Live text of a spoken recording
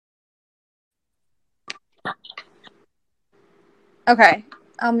Okay,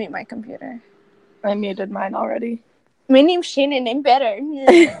 I'll mute my computer. I muted mine already. My name's Shannon. I'm better.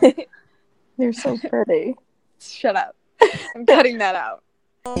 You're so pretty. Shut up. I'm cutting that out.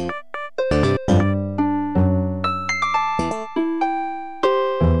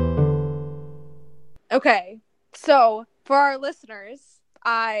 Okay, so for our listeners,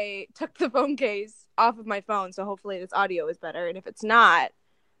 I took the phone case off of my phone, so hopefully this audio is better. And if it's not,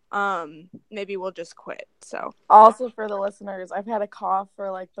 maybe we'll just quit. So also for the listeners, I've had a cough for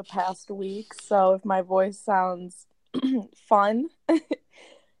like the past week, so if my voice sounds fun,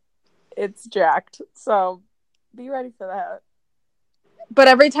 it's jacked. So be ready for that. But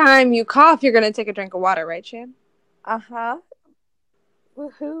every time you cough, you're gonna take a drink of water, right, Shan?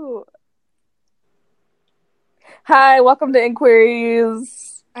 Woohoo! Hi, welcome to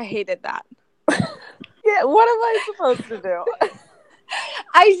inQUEERies. I hated that. Yeah, what am I supposed to do?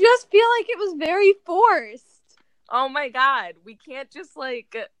 I just feel like it was very forced. Oh my god, we can't just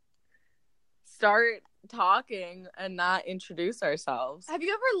like start talking and not introduce ourselves. Have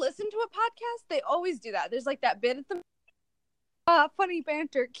you ever listened to a podcast? They always do that. There's like that bit at the funny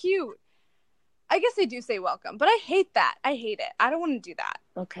banter, cute. I guess they do say welcome, but I hate that. I hate it. I don't want to do that.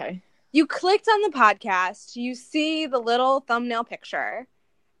 Okay. You clicked on the podcast, you see the little thumbnail picture,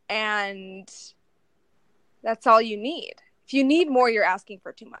 and that's all you need. If you need more, you're asking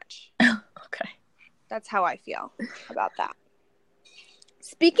for too much. Okay. That's how I feel about that.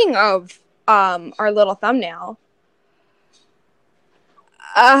 Speaking of our little thumbnail,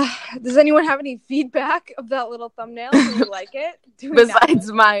 does anyone have any feedback of that little thumbnail? Do we like it? Besides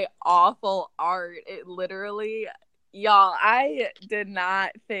my awful art, it literally, y'all, I did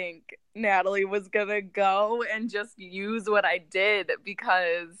not think Natalie was gonna go and just use what I did,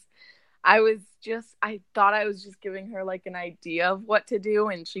 because I thought I was just giving her like an idea of what to do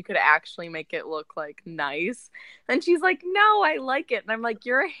and she could actually make it look like nice. And she's like, no, I like it. And I'm like,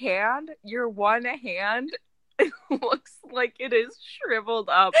 your one hand looks like it is shriveled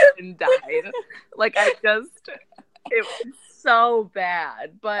up and died. Like it was so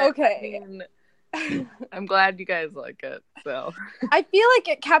bad. But okay. I mean, I'm glad you guys like it. So I feel like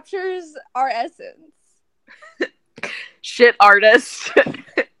it captures our essence. Shit artist.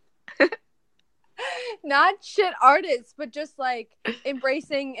 Not shit artists, but just like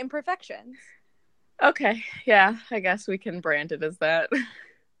embracing imperfections. Okay, yeah, I guess we can brand it as that.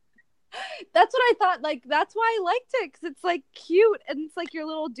 That's what I thought. Like, that's why I liked it, because it's like cute and it's like your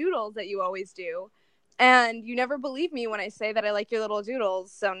little doodles that you always do. And you never believe me when I say that I like your little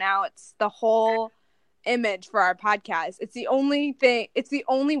doodles. So now it's the whole image for our podcast. It's the only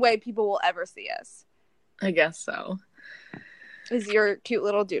way people will ever see us. I guess so. Is your cute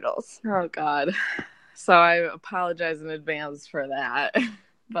little doodles. Oh, God. So I apologize in advance for that.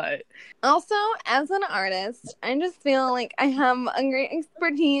 But also, as an artist, I just feel like I have a great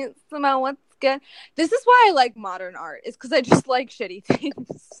expertise about what's good. This is why I like modern art, is because I just like shitty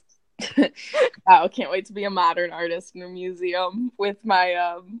things. Wow, can't wait to be a modern artist in a museum with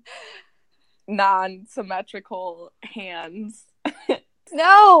my non-symmetrical hands.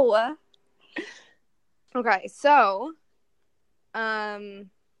 No! Okay, so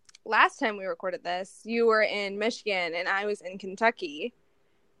last time we recorded this, you were in Michigan and I was in Kentucky.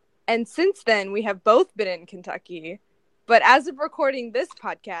 And since then, we have both been in Kentucky. But as of recording this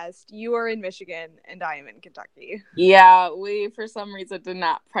podcast, you are in Michigan and I am in Kentucky. Yeah, we, for some reason, did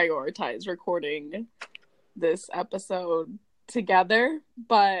not prioritize recording this episode together.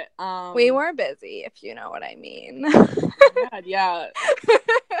 But we were busy, if you know what I mean. God, yeah.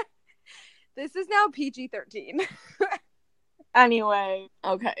 This is now PG-13. Anyway,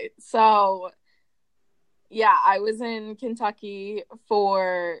 okay, so yeah, I was in Kentucky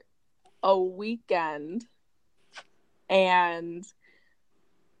for a weekend and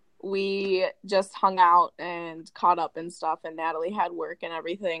we just hung out and caught up and stuff, and Natalie had work and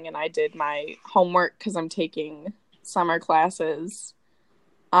everything, and I did my homework because I'm taking summer classes.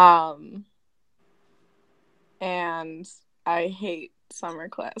 And I hate summer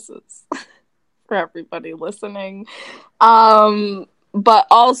classes. For everybody listening. But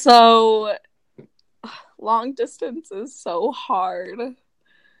also long distance is so hard.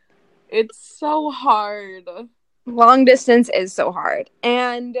 It's so hard. Long distance is so hard.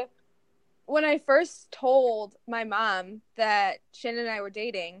 And when I first told my mom that Shannon and I were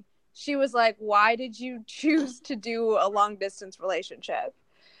dating, she was like, why did you choose to do a long distance relationship?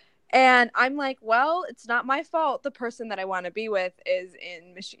 And I'm like, well, it's not my fault. The person that I want to be with is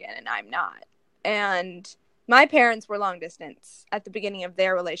in Michigan and I'm not. And my parents were long distance at the beginning of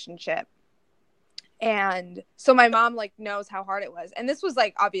their relationship. And so my mom like knows how hard it was. And this was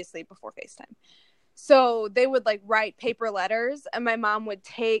like obviously before FaceTime. So they would like write paper letters, and my mom would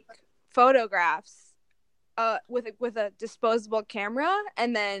take photographs with a disposable camera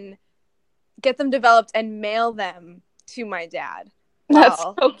and then get them developed and mail them to my dad That's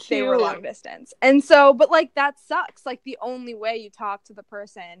while so they were cute. long distance. And so, but like that sucks. Like the only way you talk to the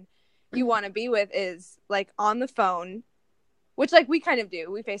person you want to be with is like on the phone, which like we kind of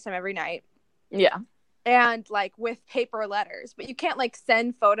do. We FaceTime every night. Yeah. And like with paper letters, but you can't like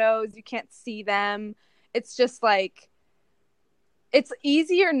send photos, you can't see them. It's just like it's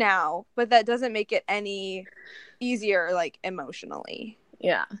easier now, but that doesn't make it any easier like emotionally.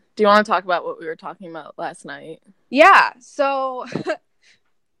 Yeah. Do you want to talk about what we were talking about last night? Yeah. So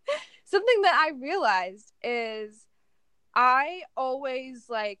something that I realized is I always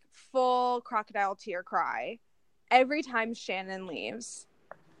like full crocodile tear cry every time Shannon leaves.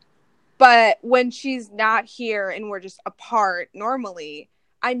 But when she's not here and we're just apart normally,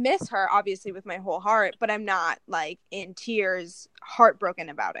 I miss her obviously with my whole heart, but I'm not like in tears, heartbroken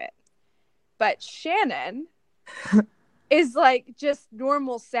about it. But Shannon is like just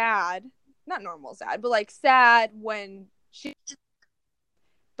normal sad, not normal sad, but like sad when she,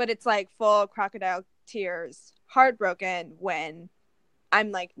 but it's like full crocodile tears, heartbroken when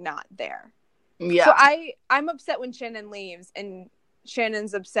I'm like not there. Yeah. So I'm upset when Shannon leaves, and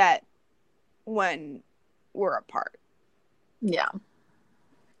Shannon's upset when we're apart. Yeah.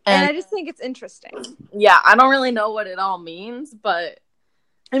 And I just think it's interesting. Yeah, I don't really know what it all means, but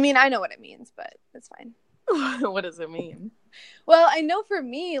I mean, I know what it means, but it's fine. what does it mean? Well, I know for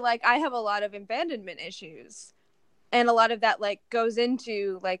me, like I have a lot of abandonment issues. And a lot of that like goes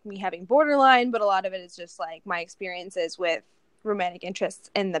into like me having borderline, but a lot of it is just like my experiences with romantic interests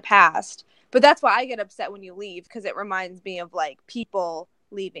in the past. But that's why I get upset when you leave, because it reminds me of like people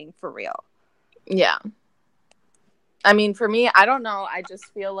leaving for real. Yeah. I mean, for me, I don't know. I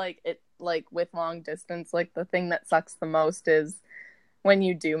just feel like it, like with long distance, like the thing that sucks the most is when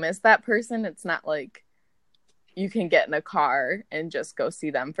you do miss that person, it's not like you can get in a car and just go see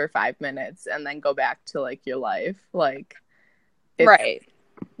them for 5 minutes and then go back to like your life. Like, it's, right.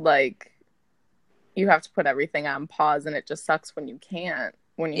 Like, you have to put everything on pause, and it just sucks when you can't,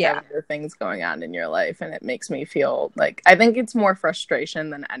 when you have other things going on in your life. And it makes me feel like, I think it's more frustration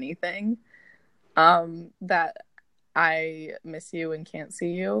than anything, that I miss you and can't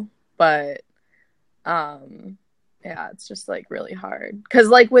see you. But yeah, it's just like really hard, because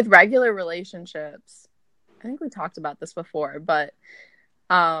like with regular relationships, I think we talked about this before, but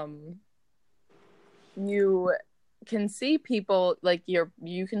you can see people, like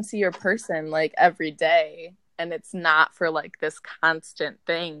you can see your person like every day, and it's not for like this constant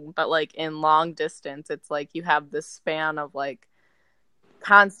thing. But like in long distance, it's like you have this span of like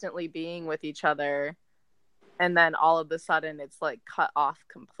constantly being with each other, and then all of a sudden it's like cut off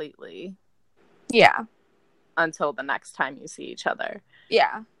completely. Yeah. Until the next time you see each other.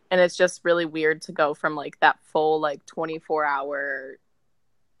 Yeah. And it's just really weird to go from like that full like 24-hour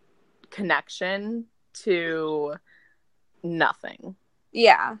connection to nothing.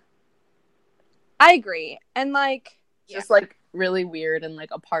 Yeah. I agree. And like just like really weird, and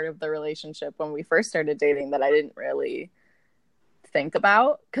like a part of the relationship when we first started dating that I didn't really think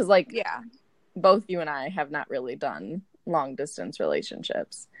about, because like both you and I have not really done long distance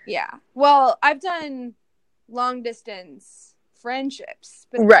relationships. Yeah. Well, I've done long distance friendships,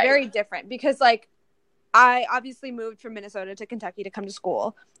 but it's very different, because like I obviously moved from Minnesota to Kentucky to come to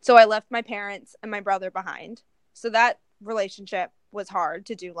school. So I left my parents and my brother behind. So that relationship was hard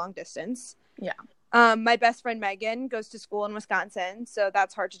to do long distance. Yeah. My best friend Megan goes to school in Wisconsin, so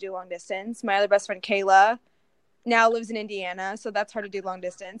that's hard to do long distance. My other best friend Kayla now lives in Indiana, so that's hard to do long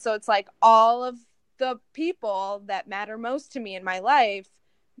distance. So it's like all of the people that matter most to me in my life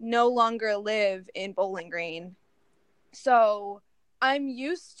no longer live in Bowling Green. So I'm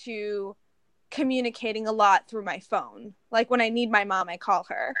used to communicating a lot through my phone. Like when I need my mom, I call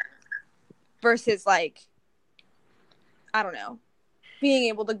her. Versus like, I don't know, being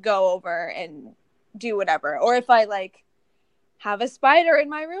able to go over and do whatever. Or if I like have a spider in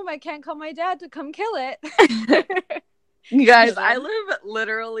my room, I can't call my dad to come kill it. You guys, I live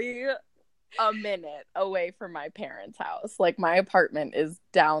literally a minute away from my parents' house. Like my apartment is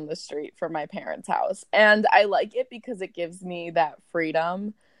down the street from my parents' house, and I like it because it gives me that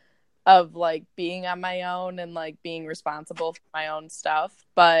freedom of like being on my own and like being responsible for my own stuff.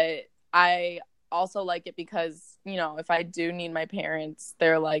 But I also like it because, you know, if I do need my parents,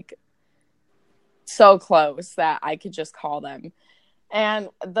 they're like so close that I could just call them. And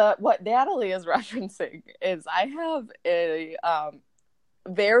what Natalie is referencing is I have a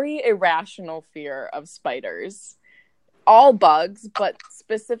very irrational fear of spiders. all bugs, but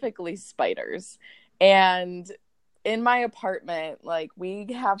specifically spiders. And in my apartment, like,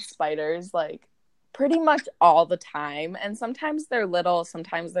 we have spiders like pretty much all the time. And sometimes they're little,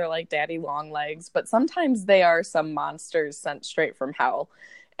 sometimes they're like daddy long legs, but sometimes they are some monsters sent straight from hell.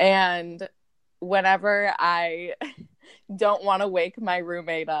 And whenever I don't want to wake my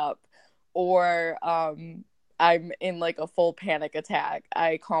roommate up, or I'm in like a full panic attack,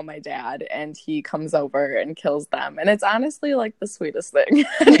 I call my dad and he comes over and kills them. And it's honestly like the sweetest thing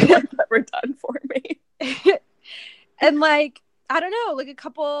anyone's ever done for me. And like, I don't know, like a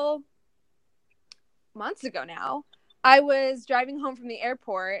couple months ago now, I was driving home from the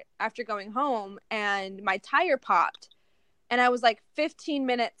airport after going home and my tire popped. And I was like 15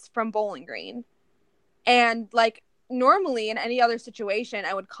 minutes from Bowling Green. And like, normally in any other situation,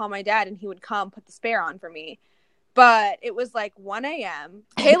 I would call my dad and he would come put the spare on for me. But it was like 1 a.m.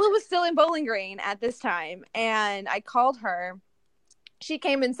 Kayla was still in Bowling Green at this time. And I called her. She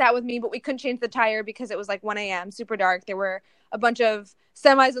came and sat with me, but we couldn't change the tire because it was like 1 a.m., super dark. There were a bunch of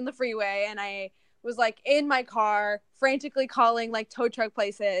semis on the freeway. And I was like in my car, frantically calling like tow truck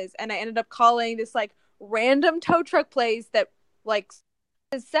places. And I ended up calling this like random tow truck place that like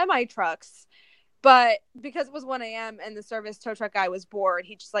semi trucks. But because it was 1 a.m. and the service tow truck guy was bored,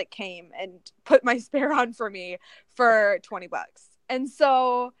 he just like came and put my spare on for me for $20. And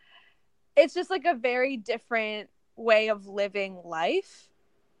so it's just like a very different way of living life.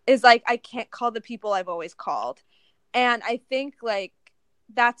 Is like, I can't call the people I've always called. And I think like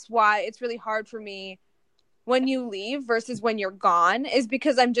that's why it's really hard for me when you leave versus when you're gone, is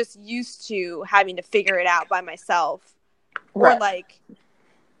because I'm just used to having to figure it out by myself. Right. Or like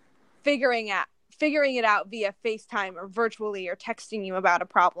figuring it out via FaceTime or virtually or texting you about a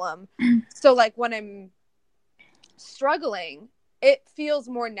problem. So like when I'm struggling, it feels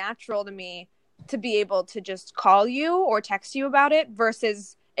more natural to me to be able to just call you or text you about it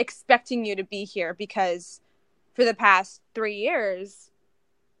versus expecting you to be here, because for the past 3 years,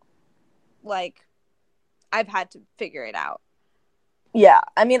 like, I've had to figure it out. Yeah,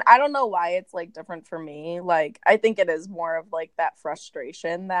 I mean, I don't know why it's like different for me. Like, I think it is more of like that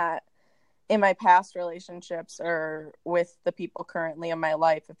frustration that in my past relationships or with the people currently in my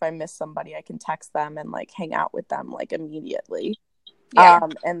life, if I miss somebody, I can text them and like hang out with them like immediately. Yeah.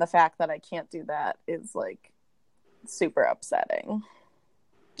 And the fact that I can't do that is like super upsetting.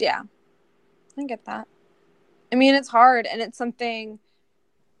 Yeah, I get that. I mean, it's hard, and it's something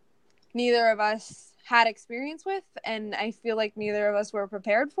neither of us had experience with, and I feel like neither of us were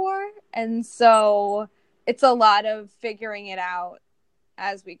prepared for. And so it's a lot of figuring it out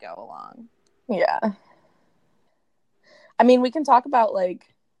as we go along. Yeah. I mean, we can talk about like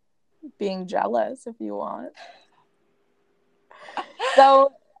being jealous if you want.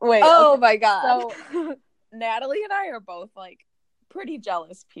 So, wait. Oh, okay. My God. So, Natalie and I are both like pretty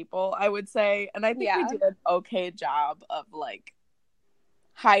jealous people, I would say. And I think we did an okay job of like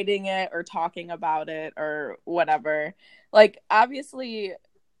hiding it or talking about it or whatever. Like, obviously,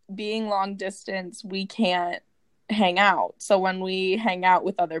 being long distance, we can't hang out. So when we hang out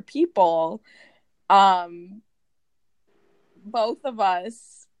with other people, both of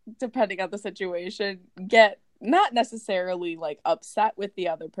us, depending on the situation, get not necessarily like upset with the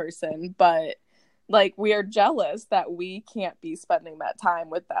other person, but like we are jealous that we can't be spending that time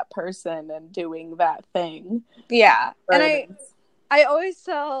with that person and doing that thing. Yeah. And I always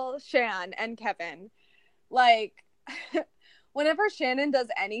tell Shan and Kevin, like, whenever Shannon does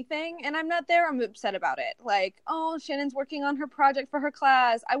anything and I'm not there, I'm upset about it. Like, oh, Shannon's working on her project for her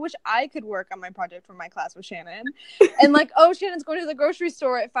class. I wish I could work on my project for my class with Shannon. And like, oh, Shannon's going to the grocery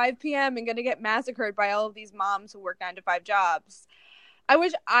store at 5 p.m. and going to get massacred by all of these moms who work 9 to 5 jobs. I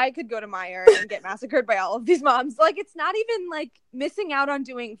wish I could go to Meijer and get massacred by all of these moms. Like, it's not even like missing out on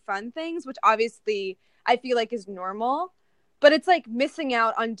doing fun things, which obviously I feel like is normal. But it's like missing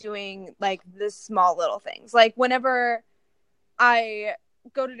out on doing like the small little things. Like whenever I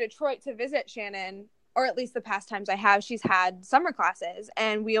go to Detroit to visit Shannon, or at least the past times I have, she's had summer classes,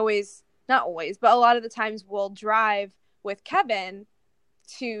 and we always, not always, but a lot of the times we'll drive with Kevin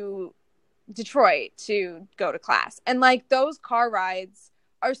to Detroit to go to class. And like those car rides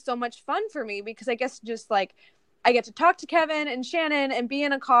are so much fun for me because I guess just like I get to talk to Kevin and Shannon and be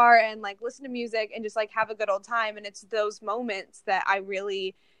in a car and like listen to music and just like have a good old time. And it's those moments that I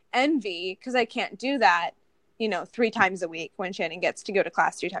really envy because I can't do that, 3 times a week when Shannon gets to go to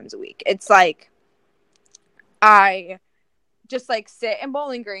class 3 times a week. It's like I just like sit in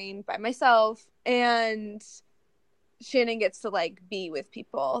Bowling Green by myself and Shannon gets to like be with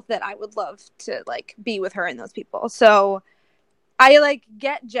people that I would love to like be with her and those people. So I like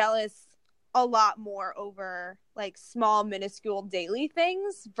get jealous a lot more over like small, minuscule daily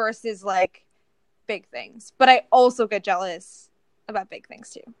things versus like big things. But I also get jealous about big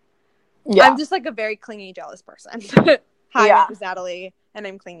things too. Yeah. I'm just like a very clingy, jealous person. Hi, Yeah. my name is Natalie, and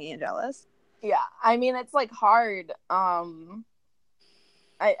I'm clingy and jealous. Yeah. I mean, it's like hard. I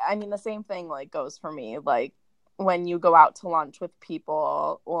mean, the same thing like goes for me. Like when you go out to lunch with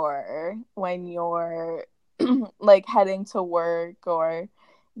people, or when you're like heading to work, or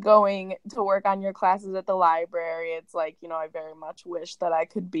going to work on your classes at the library, it's like, you know, I very much wish that I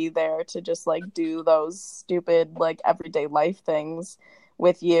could be there to just like do those stupid like everyday life things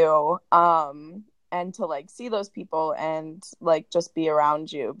with you, and to like see those people and like just be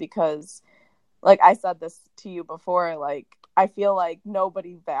around you, because like I said this to you before, like I feel like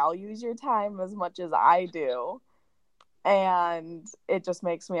nobody values your time as much as I do, and it just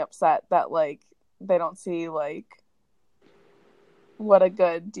makes me upset that like they don't see like what a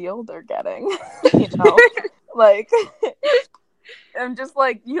good deal they're getting. You know, like I'm just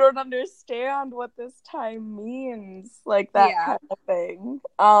like, you don't understand what this time means, like that kind of thing.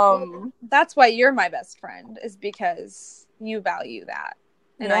 Well, that's why you're my best friend, is because you value that,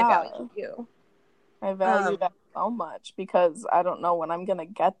 and I value you. I value that so much, because I don't know when I'm gonna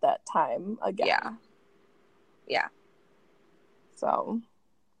get that time again. Yeah. So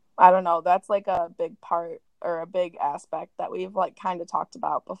I don't know. That's like a big part, or a big aspect that we've like kind of talked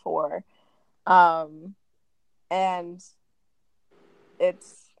about before. And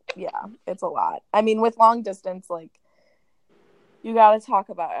it's a lot. I mean, with long distance, like you got to talk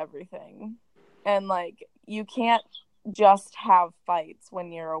about everything, and like you can't just have fights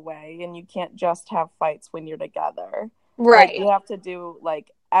when you're away, and you can't just have fights when you're together. Right. Like, you have to do like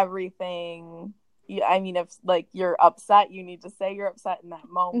everything. I mean, if like you're upset, you need to say you're upset in that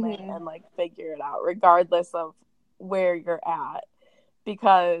moment, and like figure it out regardless of where you're at.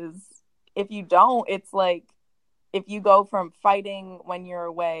 Because if you don't, it's like if you go from fighting when you're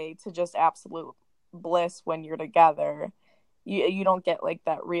away to just absolute bliss when you're together, you don't get like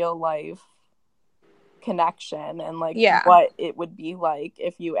that real life connection, and like what it would be like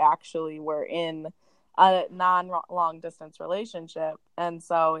if you actually were in a non-long distance relationship. And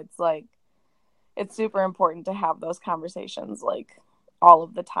so it's like it's super important to have those conversations like all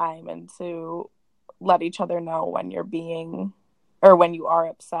of the time, and to let each other know when you're being, or when you are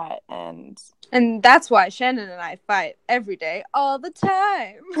upset. And that's why Shannon and I fight every day, all the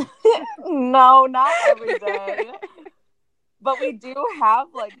time. No, not every day. But we do have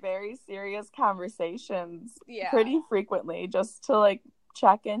like very serious conversations pretty frequently, just to like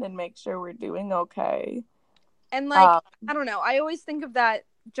check in and make sure we're doing okay. And like, I don't know, I always think of that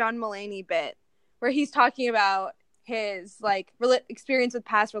John Mulaney bit where he's talking about his like experience with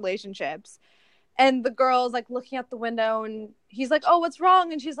past relationships, and the girl's like looking out the window, and he's like, "Oh, what's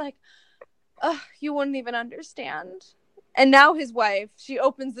wrong?" And she's like, "Ugh, you wouldn't even understand." And now his wife, she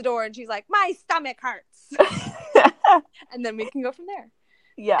opens the door and she's like, "My stomach hurts." And then we can go from there.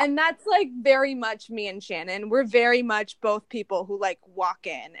 Yeah. And that's like very much me and Shannon. We're very much both people who like walk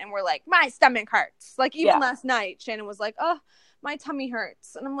in and we're like, "My stomach hurts." Like even last night, Shannon was like, "Oh, my tummy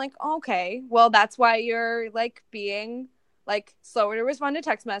hurts." And I'm like, "Okay, well, that's why you're like being like slower to respond to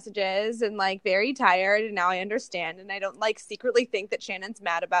text messages and like very tired. And now I understand." And I don't like secretly think that Shannon's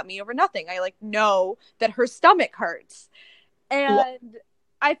mad about me over nothing. I like know that her stomach hurts. And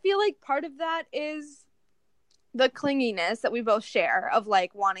I feel like part of that is the clinginess that we both share of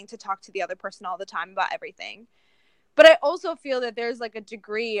like wanting to talk to the other person all the time about everything. But I also feel that there's like a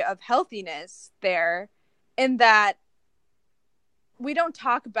degree of healthiness there, in that we don't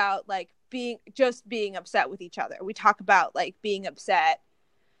talk about like being upset with each other. We talk about like being upset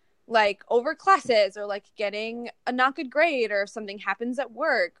like over classes, or like getting a not good grade, or if something happens at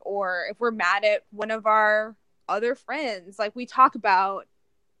work, or if we're mad at one of our other friends. Like we talk about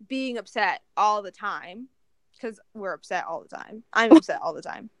being upset all the time, because we're upset all the time. I'm upset all the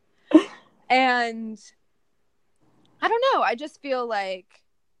time. And I don't know, I just feel like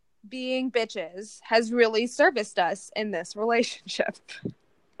being bitches has really serviced us in this relationship.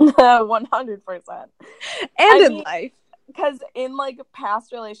 100%. And in life. Because in like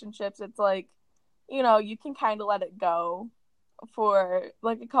past relationships, it's like, you know, you can kind of let it go for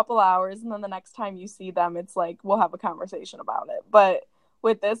like a couple hours, and then the next time you see them, it's like we'll have a conversation about it. But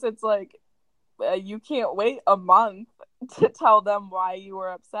with this, it's like you can't wait a month to tell them why you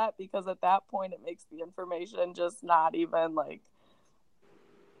were upset, because at that point it makes the information just not even like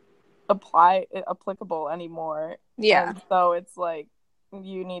applicable anymore. And so it's like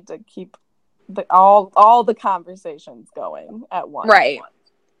you need to keep all the conversations going at once. Right.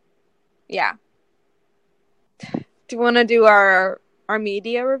 Yeah. Do you want to do our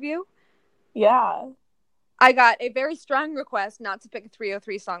media review? Yeah. I got a very strong request not to pick a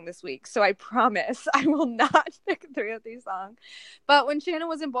 303 song this week, so I promise I will not pick a 303 song. But when Shannon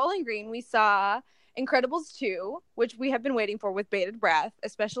was in Bowling Green, we saw Incredibles 2, which we have been waiting for with bated breath,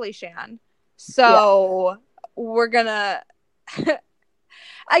 especially Shan. So we're gonna,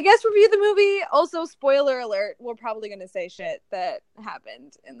 I guess, review the movie. Also, spoiler alert, we're probably gonna say shit that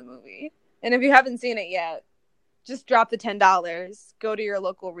happened in the movie. And if you haven't seen it yet, just drop the $10, go to your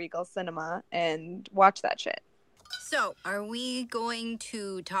local Regal cinema, and watch that shit. So, are we going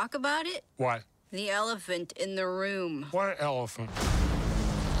to talk about it? What? The elephant in the room. What elephant?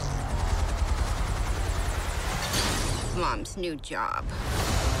 Mom's new job.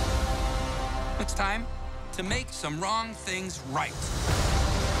 It's time to make some wrong things right.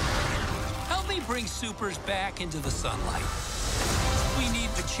 Help me bring supers back into the sunlight. We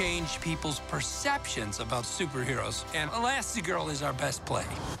need to change people's perceptions about superheroes, and Elastigirl is our best play.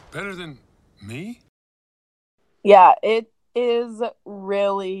 Better than me? Yeah, it is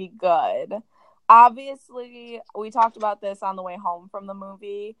really good. Obviously, we talked about this on the way home from the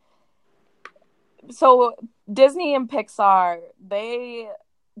movie. So Disney and Pixar, they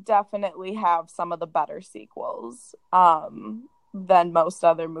definitely have some of the better sequels than most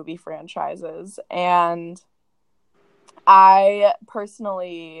other movie franchises. And I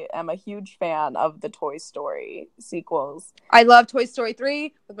personally am a huge fan of the Toy Story sequels. I love Toy Story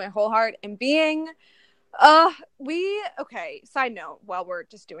 3 with my whole heart and being. Side note, while we're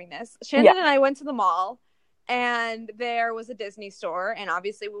just doing this, Shannon and I went to the mall, and there was a Disney store, and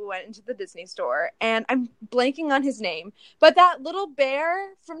obviously we went into the Disney store, and I'm blanking on his name, but that little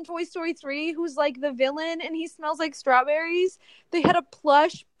bear from Toy Story 3 who's like the villain and he smells like strawberries, they had a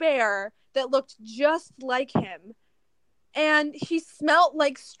plush bear that looked just like him. And he smelled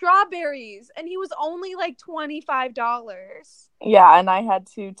like strawberries, and he was only like $25. Yeah, and I had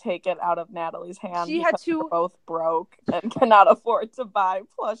to take it out of Natalie's hand because we're both broke and cannot afford to buy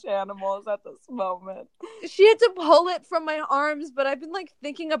plush animals at this moment. She had to pull it from my arms, but I've been like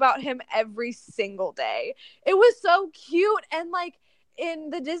thinking about him every single day. It was so cute, and like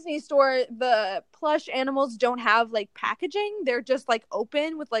in the Disney store, the plush animals don't have like packaging. They're just like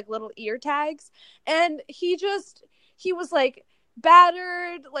open with like little ear tags, and he was like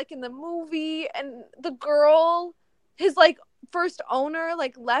battered like in the movie, and the girl, his like first owner,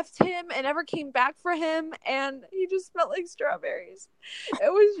 like left him and never came back for him, and he just smelled like strawberries.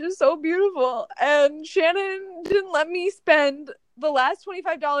 It was just so beautiful. And Shannon didn't let me spend the last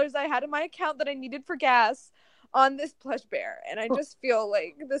 $25 I had in my account that I needed for gas on this plush bear, and I just feel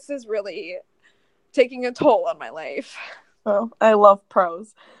like this is really taking a toll on my life. Oh, I love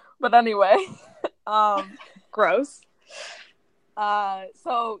pros. But anyway, gross.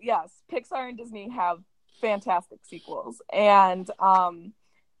 So yes, Pixar and Disney have fantastic sequels, and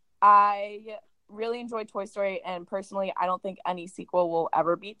I really enjoyed Toy Story, and personally I don't think any sequel will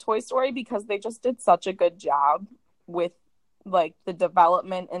ever beat Toy Story because they just did such a good job with like the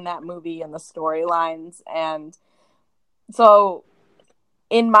development in that movie and the storylines. And so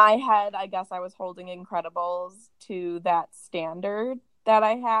in my head, I guess I was holding Incredibles to that standard that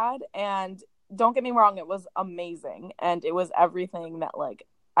I had, and don't get me wrong, it was amazing, and it was everything that like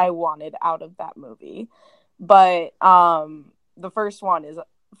I wanted out of that movie. But the first one is,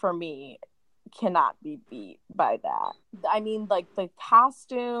 for me, cannot be beat by that. I mean, like the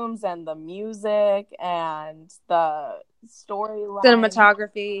costumes and the music and the storyline,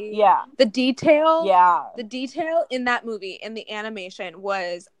 cinematography, the detail in that movie and the animation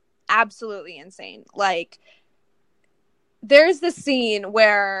was absolutely insane. Like, there's this scene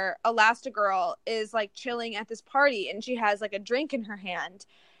where Elastigirl is like chilling at this party, and she has like a drink in her hand,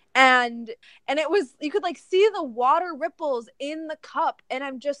 and it was, you could like see the water ripples in the cup, and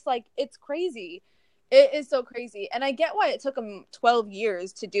I'm just like, it's crazy. It is so crazy. And I get why it took them 12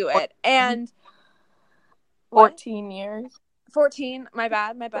 years to do it. And 14 years. 14, my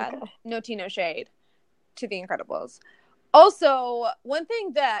bad. Okay. No tea, no shade to The Incredibles. Also, one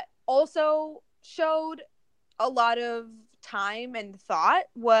thing that also showed a lot of time and thought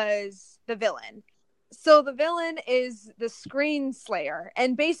was the villain. So the villain is the screen slayer,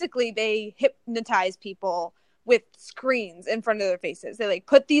 and basically they hypnotize people with screens in front of their faces. They like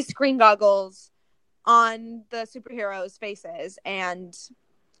put these screen goggles on the superheroes' faces, and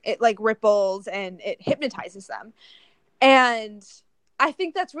it like ripples and it hypnotizes them. And I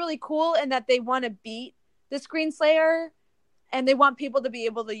think that's really cool, and that they want to beat the screen slayer, and they want people to be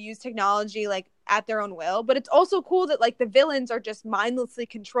able to use technology like at their own will. But it's also cool that like the villains are just mindlessly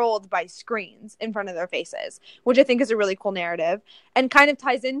controlled by screens in front of their faces, which I think is a really cool narrative, and kind of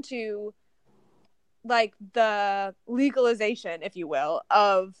ties into like the legalization, if you will,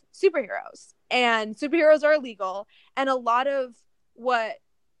 of superheroes. And superheroes are illegal, and a lot of what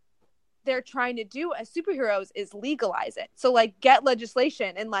they're trying to do as superheroes is legalize it. So like get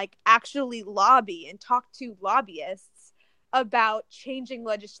legislation and like actually lobby and talk to lobbyists about changing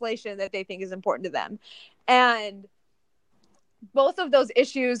legislation that they think is important to them. And both of those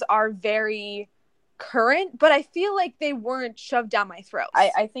issues are very current, but I feel like they weren't shoved down my throat.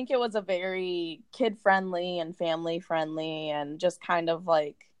 I think it was a very kid-friendly and family-friendly and just kind of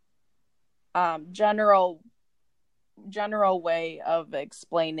like general way of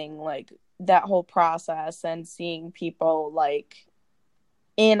explaining like that whole process and seeing people like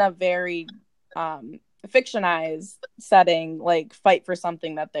in a very fictionized setting like fight for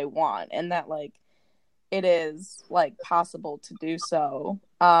something that they want, and that like it is like possible to do so.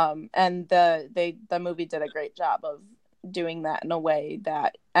 And the movie did a great job of doing that in a way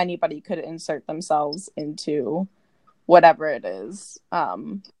that anybody could insert themselves into whatever it is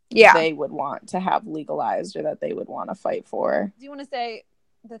they would want to have legalized or that they would want to fight for. Do you want to say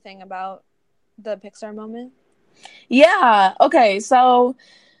the thing about the Pixar moment? Yeah. Okay. So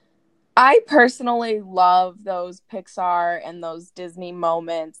I personally love those Pixar and those Disney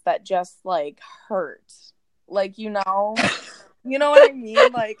moments that just like hurt. Like, you know what I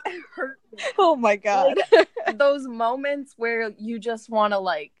mean? Like, hurt. Oh my God. Like, those moments where you just want to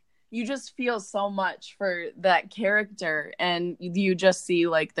like, you just feel so much for that character and you just see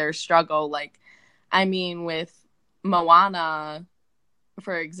like their struggle. Like, I mean, with Moana,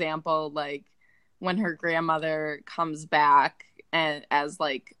 for example, like when her grandmother comes back and as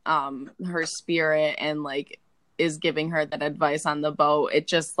like her spirit and like is giving her that advice on the boat, it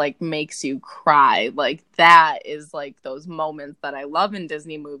just like makes you cry. Like that is like those moments that I love in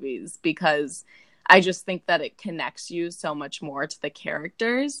Disney movies because I just think that it connects you so much more to the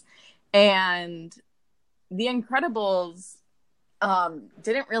characters. And The Incredibles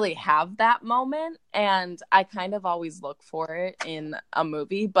didn't really have that moment, and I kind of always look for it in a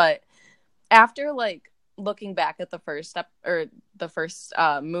movie. But after like looking back at the first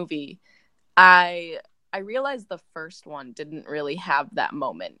movie, I realized the first one didn't really have that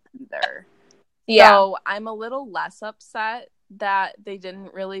moment either. Yeah. So I'm a little less upset that they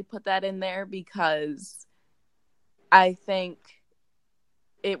didn't really put that in there because I think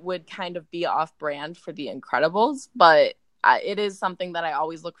it would kind of be off-brand for The Incredibles, but it is something that I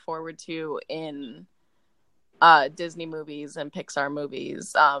always look forward to in Disney movies and Pixar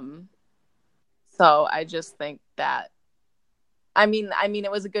movies. So I just think that, I mean,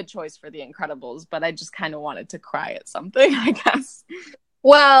 it was a good choice for The Incredibles, but I just kind of wanted to cry at something, I guess.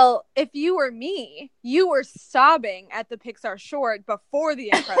 Well, if you were me, you were sobbing at the Pixar short before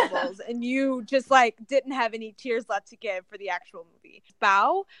The Incredibles, and you just like didn't have any tears left to give for the actual movie.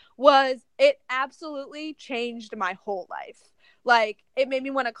 Bao it absolutely changed my whole life. Like, it made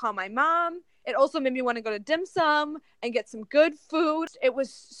me want to call my mom. It also made me want to go to dim sum and get some good food. It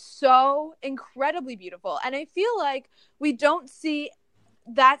was so incredibly beautiful. And I feel like we don't see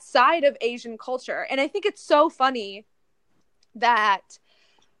that side of Asian culture. And I think it's so funny that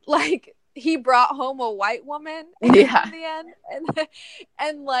like he brought home a white woman in the end.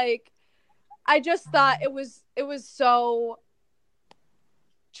 And like I just thought it was so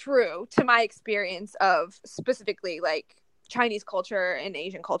true to my experience of specifically like Chinese culture and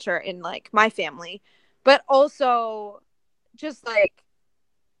Asian culture in like my family, but also just like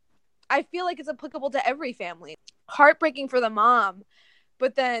I feel like it's applicable to every family. Heartbreaking for the mom,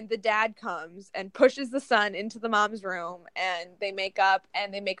 but then the dad comes and pushes the son into the mom's room and they make up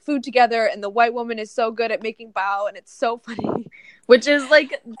and they make food together, and the white woman is so good at making bao, and it's so funny. Which is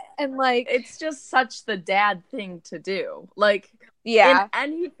like, and like, it's just such the dad thing to do. Like, yeah, in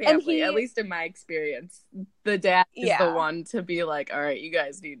any family, at least in my experience, the dad is the one to be like, all right, you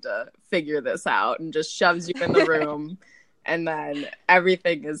guys need to figure this out, and just shoves you in the room. And then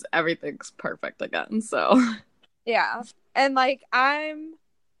everything's perfect again. So yeah. And like I'm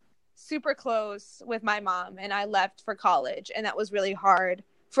super close with my mom, and I left for college, and that was really hard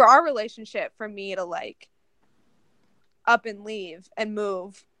for our relationship, for me to like up and leave and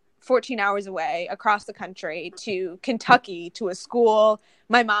move 14 hours away across the country to Kentucky to a school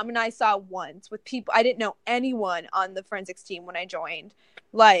my mom and I saw once with people. I didn't know anyone on the forensics team when I joined.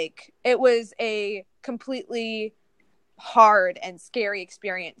 Like, it was a completely hard and scary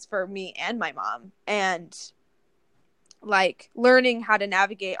experience for me and my mom. And like learning how to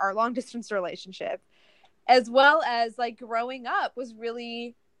navigate our long distance relationship, as well as like growing up, was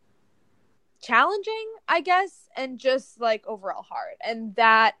really challenging, I guess, and just like overall hard. And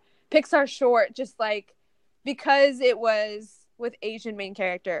that Pixar short, just like, because it was with Asian main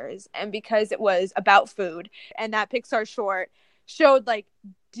characters, and because it was about food, and that Pixar short showed like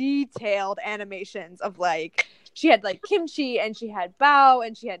detailed animations of like, she had like kimchi and she had bao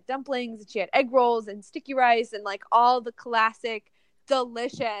and she had dumplings and she had egg rolls and sticky rice and like all the classic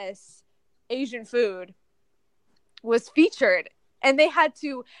delicious Asian food was featured, and they had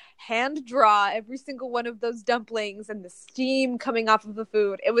to hand draw every single one of those dumplings and the steam coming off of the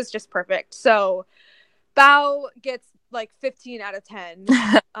food. It was just perfect. So bao gets like 15 out of 10.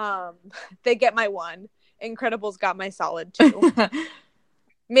 They get my 1. Incredibles got my solid 2.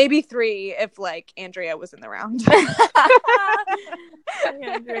 Maybe 3 if like Andrea was in the round. Hi,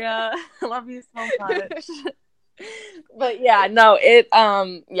 Andrea, I love you so much. But yeah, no, it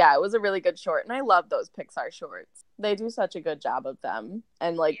was a really good short, and I love those Pixar shorts. They do such a good job of them,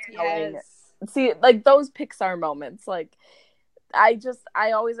 and like telling, see, like those Pixar moments, like I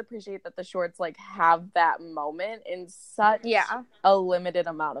always appreciate that the shorts like have that moment in such a limited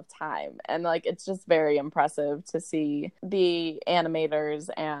amount of time, and like it's just very impressive to see the animators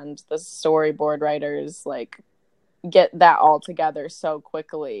and the storyboard writers like get that all together so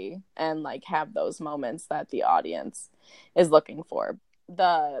quickly and like have those moments that the audience is looking for.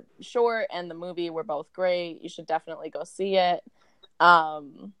 The short and the movie were both great. You should definitely go see it.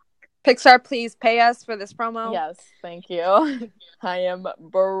 Pixar, please pay us for this promo. Yes, thank you. I am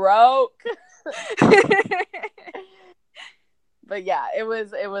broke. But yeah, it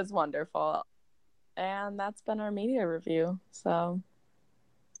was wonderful. And that's been our media review. So,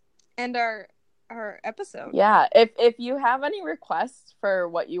 and our episode. Yeah, if you have any requests for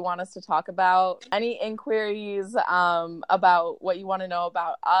what you want us to talk about, any inquiries about what you want to know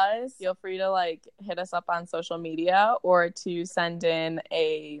about us, feel free to like hit us up on social media or to send in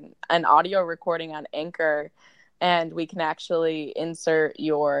an audio recording on Anchor, and we can actually insert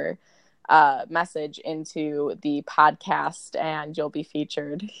your message into the podcast and you'll be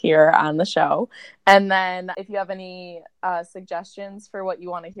featured here on the show. And then if you have any suggestions for what you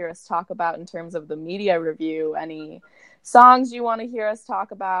want to hear us talk about in terms of the media review, any songs you want to hear us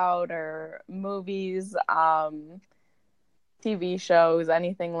talk about, or movies, TV shows,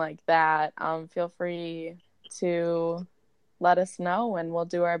 anything like that, feel free to let us know and we'll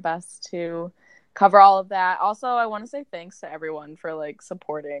do our best to cover all of that. Also, I want to say thanks to everyone for like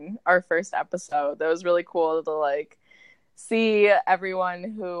supporting our first episode. That was really cool to like see everyone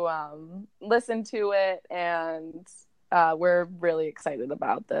who listened to it, and we're really excited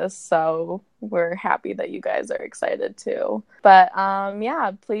about this. So we're happy that you guys are excited too. But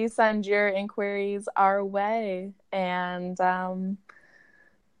yeah, please send your inquiries our way, and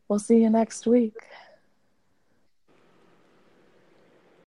we'll see you next week.